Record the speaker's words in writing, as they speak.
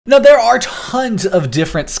Now, there are tons of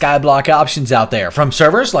different SkyBlock options out there, from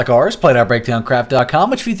servers like ours, played.breakdowncraft.com,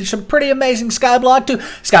 which features some pretty amazing SkyBlock, to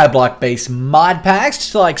SkyBlock-based mod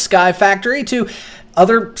packs, to like Sky Factory, to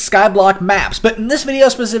other SkyBlock maps. But in this video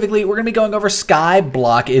specifically, we're going to be going over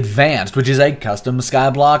SkyBlock Advanced, which is a custom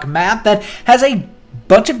SkyBlock map that has a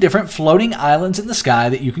bunch of different floating islands in the sky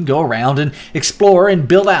that you can go around and explore and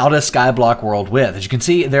build out a SkyBlock world with. As you can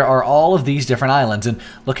see, there are all of these different islands, and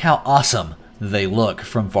look how awesome they look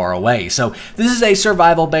from far away. So this is a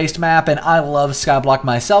survival-based map, and I love SkyBlock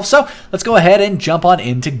myself, so let's go ahead and jump on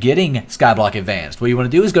into getting SkyBlock Advanced. What you want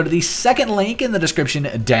to do is go to the second link in the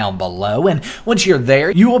description down below, and once you're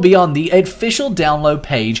there, you will be on the official download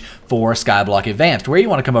page for SkyBlock Advanced, where you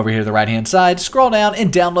want to come over here to the right-hand side, scroll down,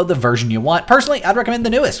 and download the version you want. Personally, I'd recommend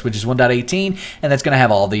the newest, which is 1.18, and that's going to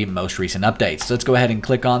have all the most recent updates. So let's go ahead and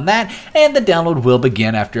click on that, and the download will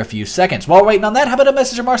begin after a few seconds. While we're waiting on that, how about a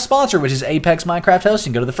message from our sponsor, which is Apex Minecraft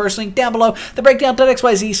Hosting. Go to the first link down below,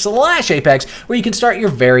 thebreakdown.xyz/Apex, where you can start your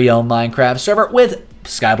very own Minecraft server with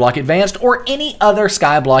SkyBlock Advanced or any other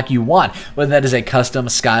SkyBlock you want, whether that is a custom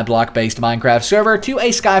SkyBlock based Minecraft server to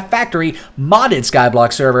a Sky Factory modded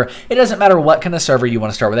SkyBlock server. It doesn't matter what kind of server you want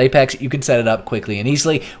to start with Apex, you can set it up quickly and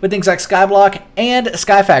easily with things like SkyBlock and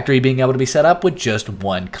Sky Factory being able to be set up with just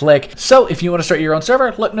one click. So if you want to start your own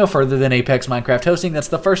server, look no further than Apex Minecraft Hosting. That's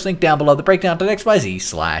the first link down below,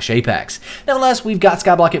 thebreakdown.xyz/Apex. Nevertheless, we've got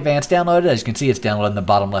SkyBlock Advanced downloaded. As you can see, it's downloaded in the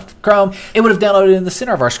bottom left of Chrome. It would have downloaded in the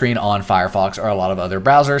center of our screen on Firefox or a lot of other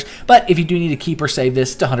browsers, but if you do need to keep or save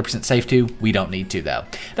this, it's 100% safe too. We don't need to though.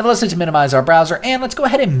 Now let's minimize our browser, and let's go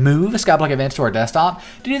ahead and move SkyBlock Advanced to our desktop.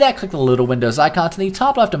 To do that, click the little Windows icons in the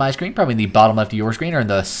top left of my screen, probably in the bottom left of your screen or in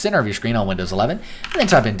the center of your screen on Windows 11, and then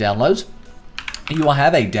type in Downloads. You will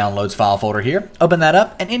have a Downloads file folder here. Open that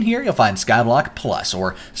up, and in here you'll find SkyBlock Plus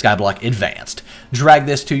or SkyBlock Advanced. Drag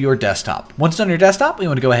this to your desktop. Once it's on your desktop, we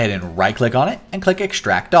want to go ahead and right-click on it and click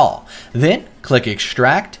Extract All. Then click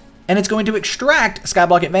Extract, and it's going to extract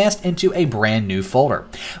SkyBlock Advanced into a brand new folder.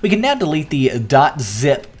 We can now delete the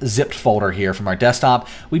 .zip zipped folder here from our desktop.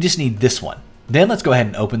 We just need this one. Then let's go ahead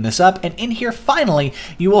and open this up, and in here finally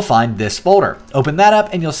you will find this folder. Open that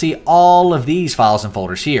up and you'll see all of these files and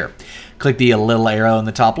folders here. Click the little arrow in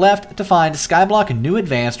the top left to find SkyBlock New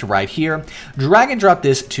Advanced right here. Drag and drop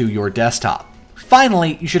this to your desktop.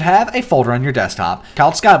 Finally, you should have a folder on your desktop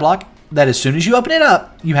called SkyBlock that as soon as you open it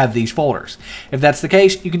up, you have these folders. If that's the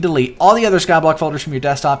case, you can delete all the other SkyBlock folders from your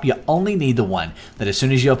desktop. You only need the one that as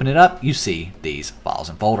soon as you open it up, you see these files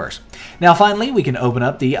and folders. Now finally, we can open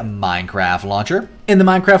up the Minecraft launcher. In the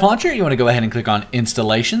Minecraft launcher, you want to go ahead and click on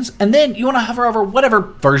Installations, and then you want to hover over whatever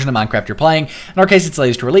version of Minecraft you're playing. In our case, it's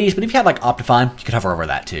latest release, but if you had like Optifine, you could hover over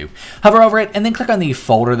that too. Hover over it, and then click on the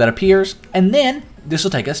folder that appears, and then this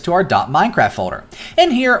will take us to our .minecraft folder.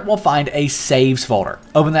 In here, we'll find a saves folder.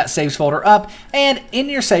 Open that saves folder up, and in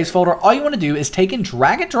your saves folder, all you want to do is take and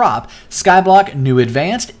drag and drop SkyBlock New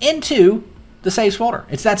Advanced into the saves folder.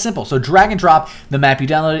 It's that simple. So drag and drop the map you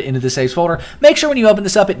downloaded into the saves folder. Make sure when you open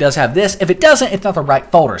this up, it does have this. If it doesn't, it's not the right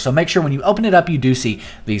folder. So make sure when you open it up, you do see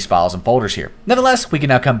these files and folders here. Nevertheless, we can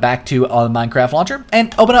now come back to the Minecraft launcher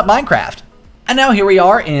and open up Minecraft. And now here we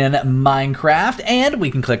are in Minecraft, and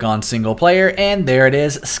we can click on single player, and there it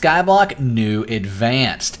is, SkyBlock New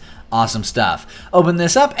Advanced. Awesome stuff. Open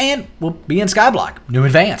this up and we'll be in SkyBlock New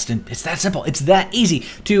Advanced, and it's that simple. It's that easy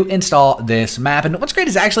to install this map. And what's great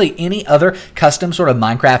is actually any other custom sort of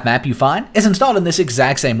Minecraft map you find is installed in this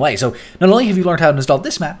exact same way. So not only have you learned how to install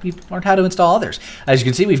this map, you've learned how to install others. As you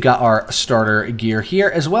can see, we've got our starter gear here,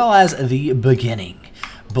 as well as the beginning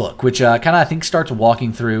book, which kind of I think starts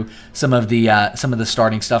walking through some of the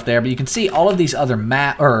starting stuff there. But you can see all of these other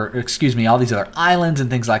all these other islands and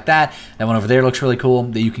things like that. That one over there looks really cool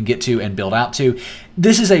that you can get to and build out to.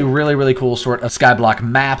 This is a really, really cool sort of SkyBlock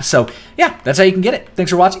map. So yeah, that's how you can get it.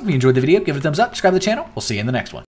 Thanks for watching. If you enjoyed the video, give it a thumbs up, subscribe to the channel. We'll see you in the next one.